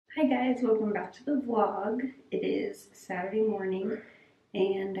Hi guys, welcome back to the vlog. It is Saturday morning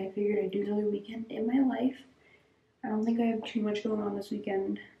and I figured I'd do another weekend in my life. I don't think I have too much going on this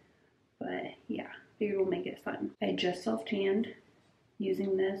weekend, but yeah, figured we'll make it fun. I just self-tanned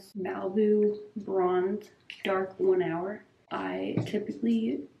using this Malibu Bronze Dark 1 Hour. I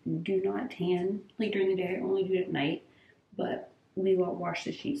typically do not tan like during the day, I only do it at night, but we washed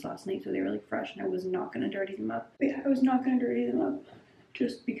the sheets last night so they were like fresh and I was not gonna dirty them up. But yeah, I was not gonna dirty them up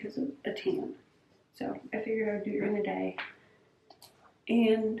just because of a tan. So I figured I would do it during the day.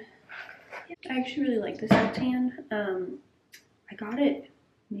 And I actually really like this tan. I got it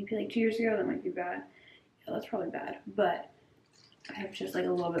maybe like 2 years ago. That might be bad. Yeah, that's probably bad. But I have just like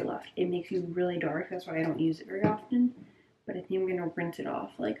a little bit left. It makes you really dark. That's why I don't use it very often. But I think I'm going to rinse it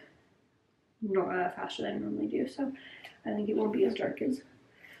off like faster than I normally do. So I think it won't be as dark as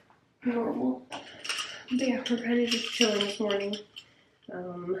normal. But yeah, we're kind of just chilling this morning.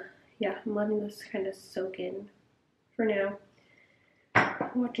 Yeah, I'm letting this kind of soak in for now.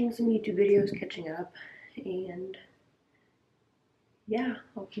 Watching some YouTube videos, catching up, and yeah,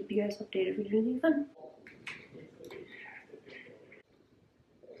 I'll keep you guys updated if we do anything fun.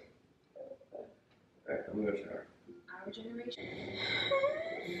 Alright, I'm gonna go shower. Our generation.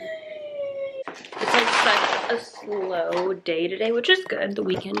 It's like such a slow day today, which is good. The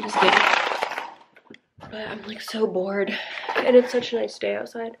weekend is good. But I'm like so bored. And it's such a nice day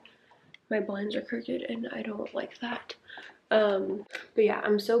outside. My blinds are crooked and I don't like that. But yeah,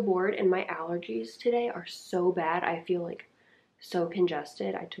 I'm so bored and my allergies today are so bad. I feel like so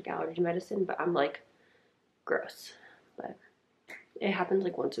congested. I took allergy medicine, but I'm like gross. But it happens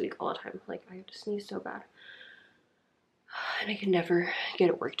like once a week all the time. Like I have to sneeze so bad. And I can never get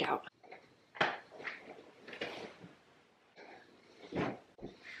it worked out.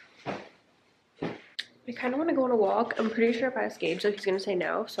 I kind of want to go on a walk. I'm pretty sure if I ask Gabe, so he's going to say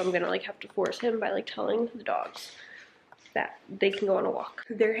no. So I'm going to like have to force him by like telling the dogs that they can go on a walk.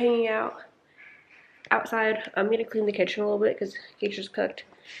 They're hanging out outside. I'm going to clean the kitchen a little bit because Gabe just cooked.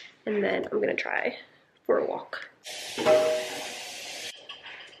 And then I'm going to try for a walk.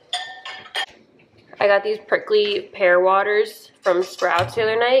 I got these prickly pear waters from Sprouts the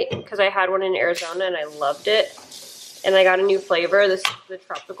other night because I had one in Arizona and I loved it. And I got a new flavor. This is the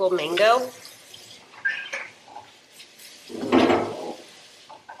tropical mango.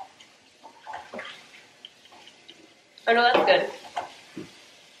 Oh no, that's good.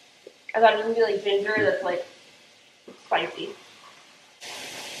 I thought it was gonna be like ginger that's like spicy.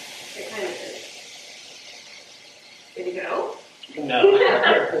 It kind of is. Did it go? No.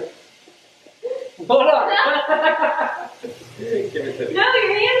 Hold on. Give it to me. No,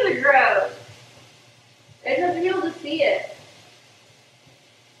 your hands are gross. I just have to be able to see it.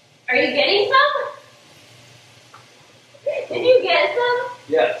 Are you getting some? Did you get some?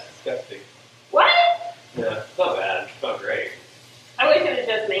 Yeah, it's disgusting. What? Yeah, it's not bad. It's not great. I wish it was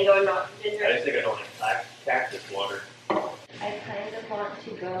just mango and not ginger. I just think I don't like cactus water. I kind of want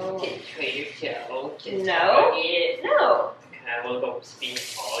to go. Get Trader Joe. No. No. Can I look up Speed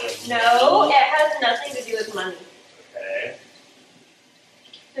Volume? No, it has nothing to do with money. Okay.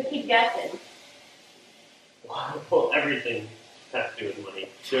 So keep guessing. Well, everything has to do with money.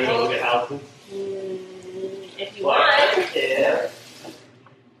 Should we go look at houses? If you want. Yeah.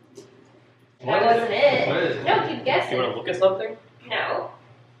 That wasn't it. What is it? No, keep guessing. You want to look at something? No.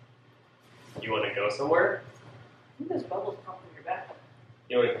 You want to go somewhere? I think those bubbles pop in your back.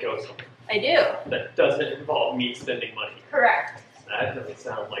 You want to go somewhere I do. that doesn't involve me spending money. Correct. That doesn't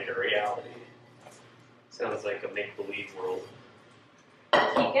sound like a reality. Sounds like a make-believe world.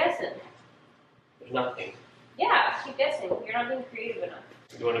 Keep guessing. There's nothing. Yeah, keep guessing. You're not being creative enough.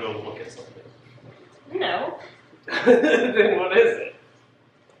 You want to go look at something? No. Then what is it?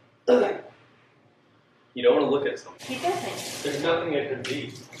 You don't want to look at something. Keep guessing. There's nothing it could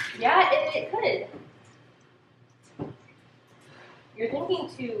be. Yeah, it could. You're thinking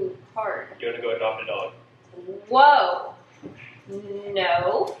too hard. You want to go adopt a dog? Whoa.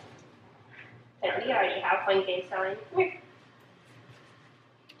 No. And we already have fun game selling. Come here.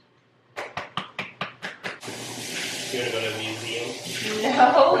 You want to go to a museum?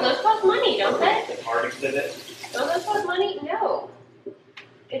 No, those cost money, don't they? An art exhibit? Don't those cost money? No.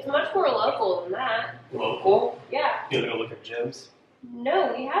 It's much more local than that. Local? Yeah. You want to go look at gyms?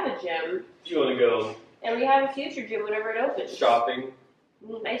 No, we have a gym. You want to go And we have a future gym whenever it opens. shopping?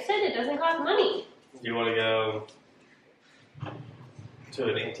 I said it doesn't cost money. You want to go to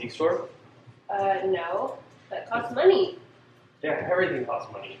an antique store? No. That costs money. Yeah, everything costs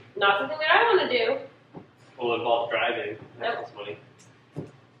money. Not something that I want to do. Will it involve driving? That Nope. costs money.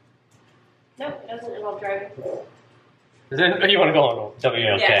 No, it doesn't involve driving. Is there, you want to go on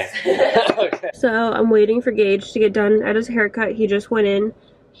WLK? Yes. Okay. So I'm waiting for Gage to get done at his haircut. He just went in.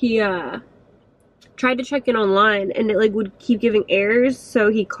 He tried to check in online and it like would keep giving errors. So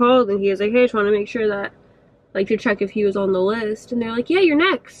he called and he was like, hey, I just want to make sure that like to check if he was on the list. And they're like, yeah, you're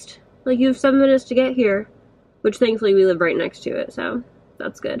next. Like you have 7 minutes to get here, which thankfully we live right next to it. So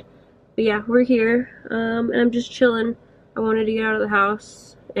that's good. But yeah, we're here. And I'm just chilling. I wanted to get out of the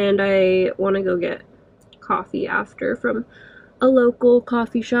house and I want to go get coffee after from a local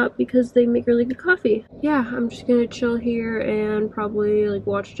coffee shop because they make really good coffee. Yeah, I'm just gonna chill here and probably like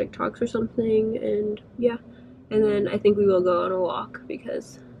watch TikToks or something, and yeah. And then I think we will go on a walk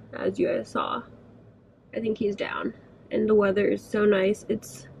because as you guys saw, I think he's down and the weather is so nice.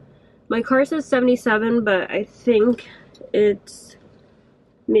 It's, my car says 77, but I think it's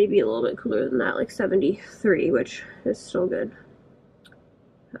maybe a little bit cooler than that, like 73, which is still good.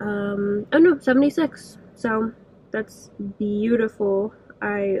 Oh no, 76. So that's beautiful.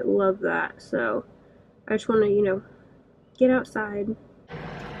 I love that. So I just want to, you know, get outside.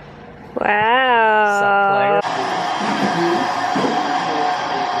 Wow.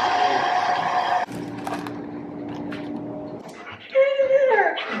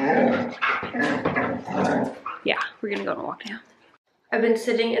 Yeah, we're gonna go on a walk now. I've been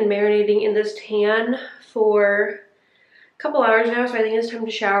sitting and marinating in this tan for couple hours now, so I think it's time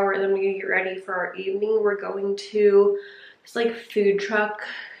to shower and then we're gonna get ready for our evening. We're going to this like food truck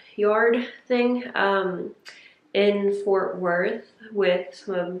yard thing in Fort Worth with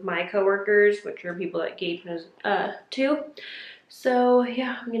some of my coworkers, which are people that Gage knows too. So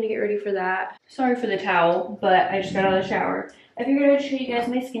yeah, I'm gonna get ready for that. Sorry for the towel, but I just got out of the shower. I figured I'd show you guys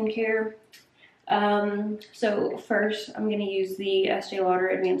my skincare. So first I'm gonna use the Estee Lauder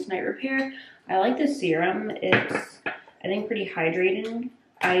Advanced Night Repair. I like this serum. It's, I think, pretty hydrating.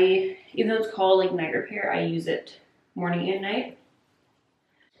 Even though it's called like night repair, I use it morning and night.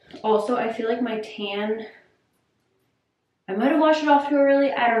 Also, I feel like my tan, I might have washed it off too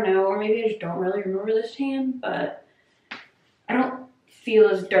early, I don't know, or maybe I just don't really remember this tan, but I don't feel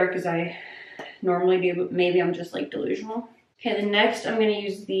as dark as I normally do, but maybe I'm just like delusional. Okay, then next I'm gonna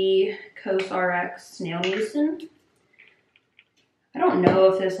use the CosRx Snail Mucin. I don't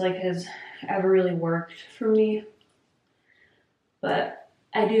know if this like has ever really worked for me, but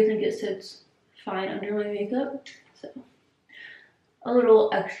I do think it sits fine under my makeup, so a little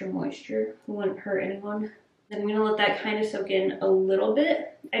extra moisture wouldn't hurt anyone. Then I'm gonna let that kind of soak in a little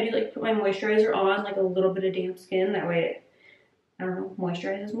bit. I do like put my moisturizer on like a little bit of damp skin, that way it, I don't know,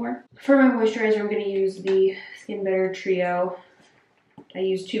 moisturizes more. For my moisturizer, I'm gonna use the Skin Better Trio. I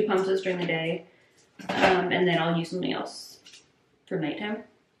use 2 pumps during the day, and then I'll use something else for nighttime.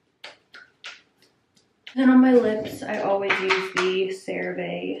 Then on my lips, I always use the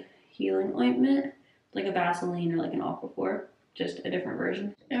CeraVe Healing Ointment, like a Vaseline or like an Aquaphor, just a different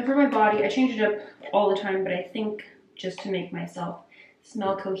version. And for my body, I change it up all the time, but I think just to make myself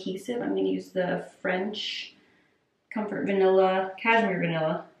smell cohesive, I'm gonna use the French Comfort Vanilla, Cashmere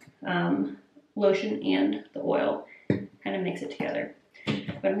Vanilla lotion and the oil, kind of mix it together.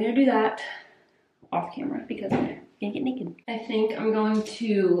 But I'm gonna do that off camera because I'm gonna get naked. I think I'm going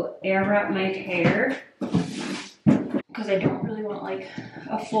to air wrap my hair because I don't really want like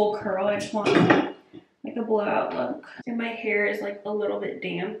a full curl. I just want like a blowout look. And my hair is like a little bit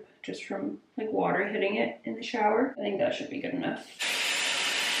damp just from like water hitting it in the shower. I think that should be good enough.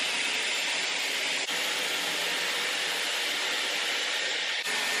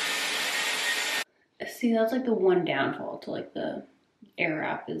 See, that's like the one downfall to like the air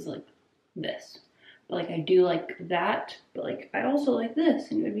wrap is like this. But like I do like that, but like I also like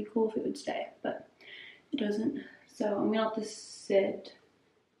this, and it would be cool if it would stay, but it doesn't. So I'm gonna let this sit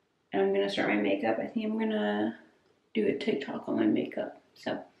and I'm gonna start my makeup. I think I'm gonna do a TikTok on my makeup.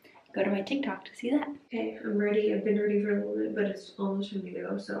 So go to my TikTok to see that. Okay, I'm ready. I've been ready for a little bit, but it's almost time to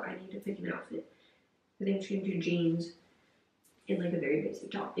go, so I need to pick an outfit. I think I'm just gonna do jeans and like a very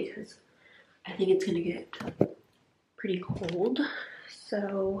basic top because I think it's gonna get pretty cold.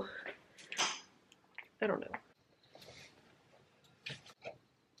 So I don't know.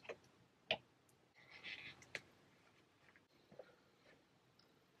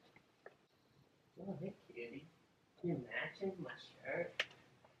 Oh, hey, kitty. You're matching my shirt.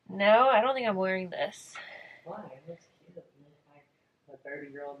 No, I don't think I'm wearing this. Why? It looks cute. It looks like a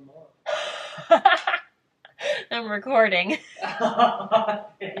 30-year-old mom. I'm recording.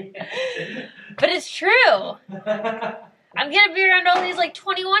 But But it's true. I'm gonna be around all these like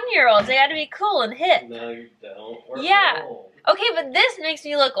 21-year-olds. They gotta be cool and hip. No, you don't. We're Yeah. old. Okay, but this makes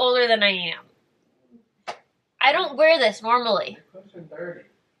me look older than I am. I don't wear this normally. You're pushing 30.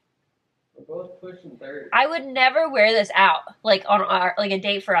 Look both pushing 30. I would never wear this out. Like on our like a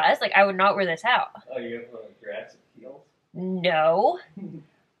date for us. Like I would not wear this out. Oh, you have grass and heels? No.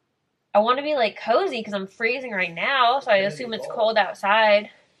 I want to be like cozy because I'm freezing right now, so I assume it's cold outside.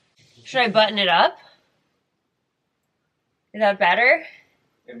 Should I button it up? Is that better?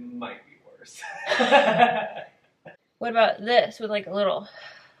 It might be worse. What about this with like a little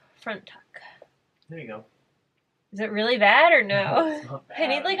front tuck? There you go. Is it really bad or no? It's not I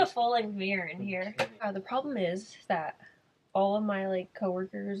need bad. like a full-length mirror in here. The problem is that all of my like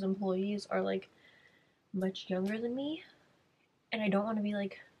coworkers, employees are like much younger than me, and I don't want to be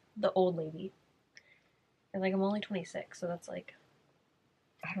like the old lady. And like I'm only 26, so that's like,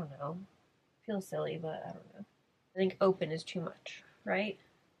 I don't know. Feels silly, but I don't know. I think open is too much, right?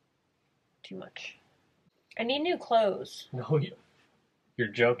 Too much. I need new clothes. No, you're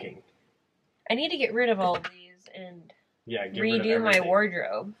joking. I need to get rid of all of these and Yeah, get rid of redo my everything.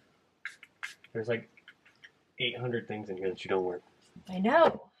 wardrobe. There's like 800 things in here that you don't wear. I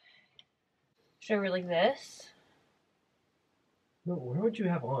know. Should I wear like this? No, where would you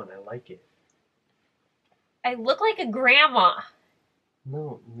have on? I like it. I look like a grandma.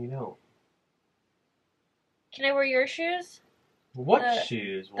 No, you don't. Can I wear your shoes? What The-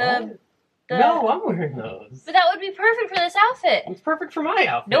 shoes? the- What? The- No, I'm wearing those. But that would be perfect for this outfit. It's perfect for my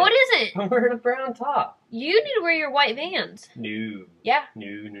outfit. No, it isn't. I'm wearing a brown top. You need to wear your white Vans. No. Yeah.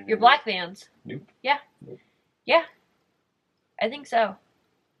 No. Your black Vans. Nope. Yeah. Nope. Yeah. I think so.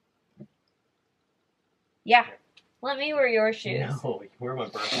 Yeah. Let me wear your shoes. No, where are my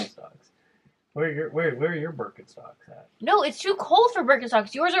Birkenstocks? Where are your Birkenstocks at? No, it's too cold for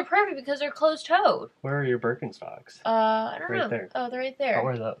Birkenstocks. Yours are perfect because they're closed-toed. Where are your Birkenstocks? I don't Right know. there. Oh, they're right there. I'll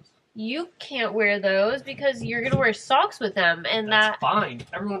wear those. You can't wear those because you're gonna wear socks with them, and That's fine.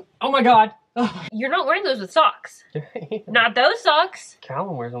 Everyone. Oh my God. you're not wearing those with socks. Not those socks.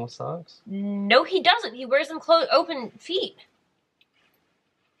 Callum wears them with socks. No, he doesn't. He wears them open feet.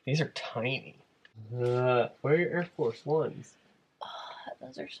 These are tiny. Where are your Air Force Ones? Oh,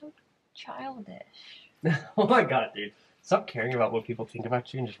 those are so childish. Oh my God, dude. Stop caring about what people think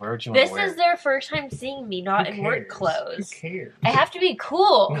about you and just wear what you want This to wear. is their first time seeing me not Who in work cares? clothes. Who cares? I have to be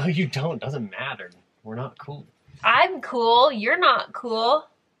cool. No, you don't. Doesn't matter. We're not cool. I'm cool. You're not cool.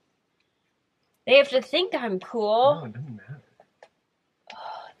 They have to think I'm cool. No, it doesn't matter.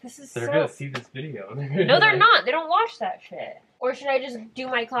 This is They're so... gonna see this video. No, they're not. They don't watch that shit. Or should I just do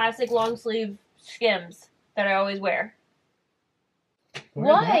my classic long sleeve Skims that I always wear?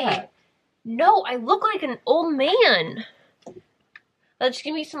 Why? No, I look like an old man. Let's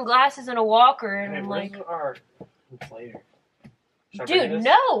give me some glasses and a walker, and I'm like, our inflator? Should I bring dude, this?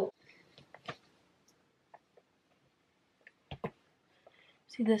 no.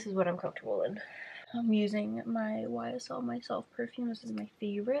 See, this is what I'm comfortable in. I'm using my YSL Myself perfume. This is my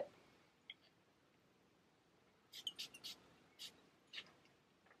favorite.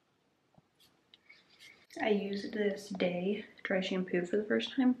 I used this day dry shampoo for the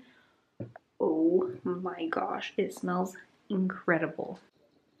first time. Oh my gosh, it smells incredible.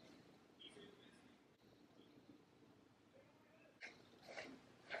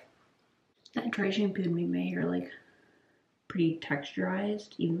 That dry shampoo made my hair like pretty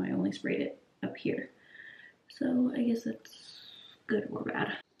texturized, even though I only sprayed it up here. So I guess that's good or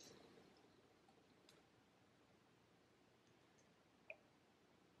bad.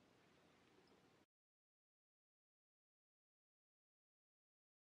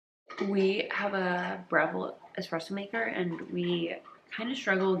 We have a Breville espresso maker and we kind of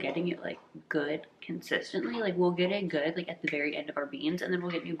struggle getting it like good consistently. Like we'll get it good like at the very end of our beans and then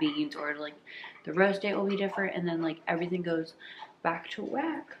we'll get new beans, or like the roast date will be different and then like everything goes back to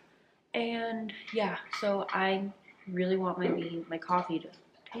whack. And yeah, so I really want my coffee to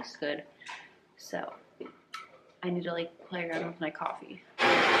taste good. So I need to like play around with my coffee.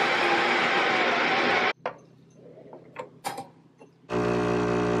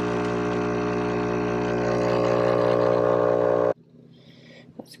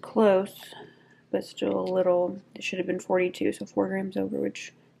 That's close, but still a little. It should have been 42, so 4 grams over,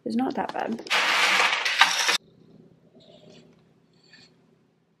 which is not that bad.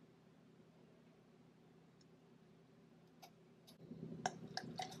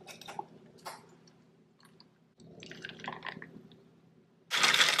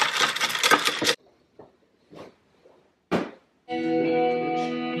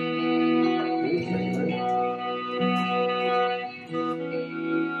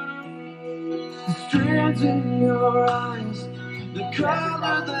 Strands in your eyes, the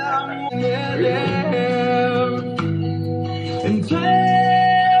color that and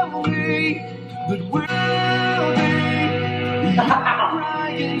tell me that we'll be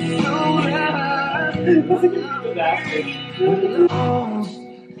crying soon. Angry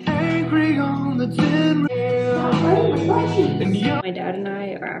on the tin rail. And you My dad and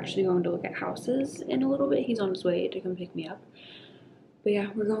I are actually going to look at houses in a little bit. He's on his way to come pick me up. But yeah,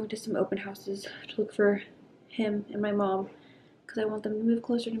 we're going to some open houses to look for him and my mom because I want them to move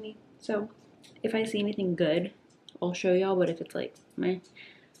closer to me. So if I see anything good, I'll show y'all. But if it's like meh,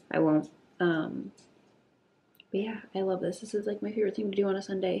 I won't. But yeah, I love this. This is like my favorite thing to do on a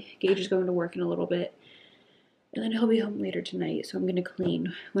Sunday. Gage is going to work in a little bit. And then he'll be home later tonight. So I'm going to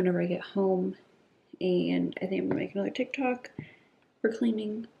clean whenever I get home. And I think I'm going to make another TikTok for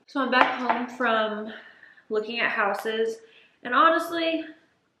cleaning. So I'm back home from looking at houses. And honestly,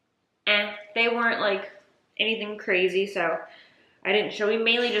 they weren't like anything crazy. So I didn't show. We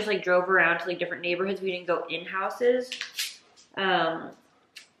mainly just like drove around to like different neighborhoods. We didn't go in houses. So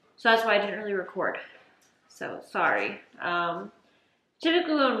that's why I didn't really record. So sorry.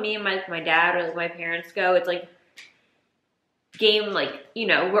 Typically when me and my dad or like my parents go, it's like game, like, you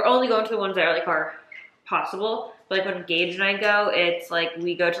know, we're only going to the ones that are like are possible. But like when Gage and I go, it's like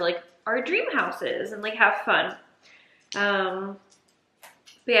we go to like our dream houses and like have fun. But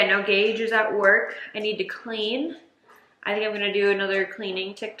yeah, now Gage is at work. I need to clean. I think I'm gonna do another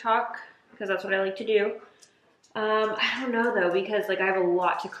cleaning TikTok because that's what I like to do. I don't know though, because like I have a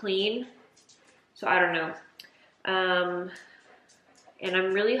lot to clean. So I don't know. And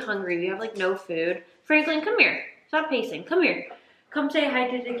I'm really hungry. We have like no food. Franklin, come here. Stop pacing. Come here. Come say hi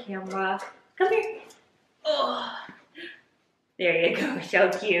to the camera. Come here. Oh, there you go. So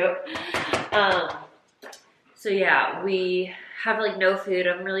cute. So yeah, we have like no food.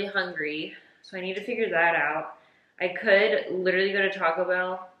 I'm really hungry. So I need to figure that out. I could literally go to Taco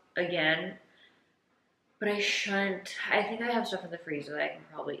Bell again, but I shouldn't. I think I have stuff in the freezer that I can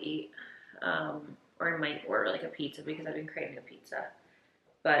probably eat. Or I might order like a pizza because I've been craving a pizza.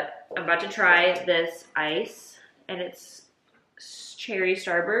 But I'm about to try this ice, and it's cherry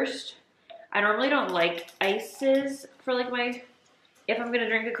Starburst. I normally don't like ices for like if I'm gonna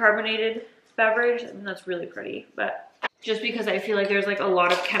drink a carbonated beverage, and that's really pretty, but just because I feel like there's like a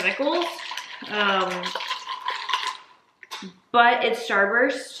lot of chemicals. But it's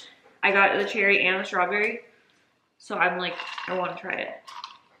Starburst. I got the cherry and the strawberry, so I'm like, I want to try it.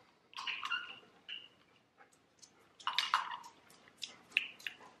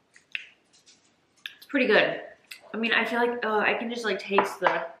 Pretty good. I mean, I feel like I can just like taste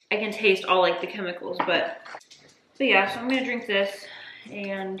I can taste all like the chemicals, but yeah, so I'm gonna drink this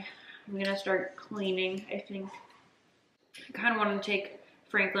and I'm gonna start cleaning, I think. I kind of want to take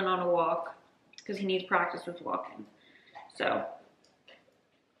Franklin on a walk because he needs practice with walking. So,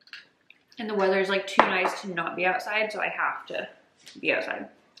 and the weather is like too nice to not be outside, so I have to be outside.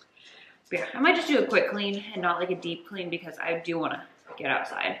 But yeah, I might just do a quick clean and not like a deep clean because I do want to get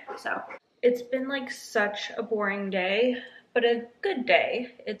outside, so. It's been like such a boring day, but a good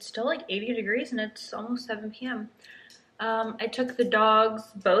day. It's still like 80 degrees and it's almost 7 p.m. I took the dogs,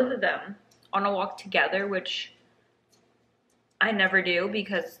 both of them, on a walk together, which I never do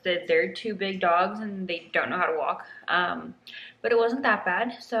because they're two big dogs and they don't know how to walk. But it wasn't that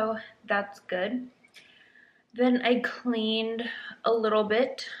bad, so that's good. Then I cleaned a little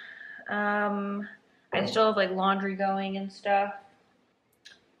bit. I still have like laundry going and stuff.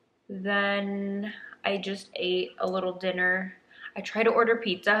 Then I just ate a little dinner. I tried to order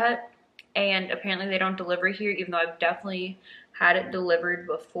Pizza Hut, and apparently they don't deliver here, even though I've definitely had it delivered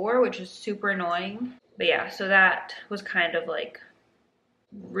before, which is super annoying. But yeah, so that was kind of like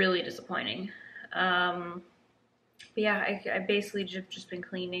really disappointing. But yeah, I basically just been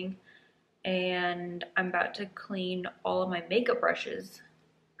cleaning, and I'm about to clean all of my makeup brushes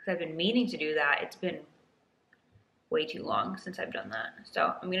because I've been meaning to do that. It's been way too long since I've done that.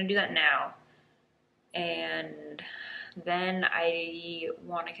 So I'm gonna do that now. And then I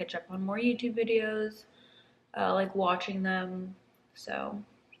want to catch up on more YouTube videos, like watching them. So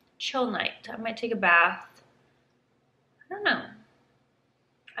chill night. I might take a bath. I don't know.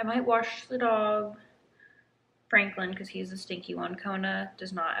 I might wash the dog, Franklin, because he's the stinky one. Kona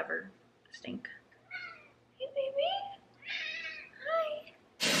does not ever stink. Hey baby. Hi.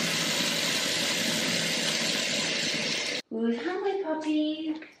 Good, hi,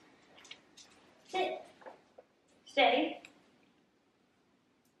 puppy. Sit. Stay.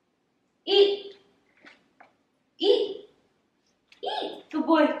 Eat. Eat. Eat. Good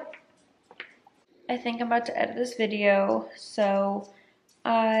boy. I think I'm about to edit this video, so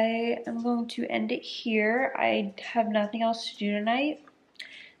I am going to end it here. I have nothing else to do tonight,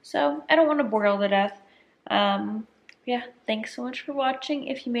 so I don't want to bore y'all to death. Yeah, thanks so much for watching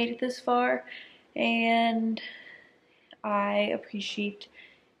if you made it this far, and I appreciate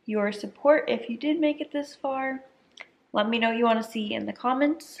your support if you did make it this far. Let me know what you want to see in the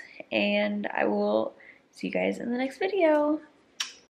comments, and I will see you guys in the next video.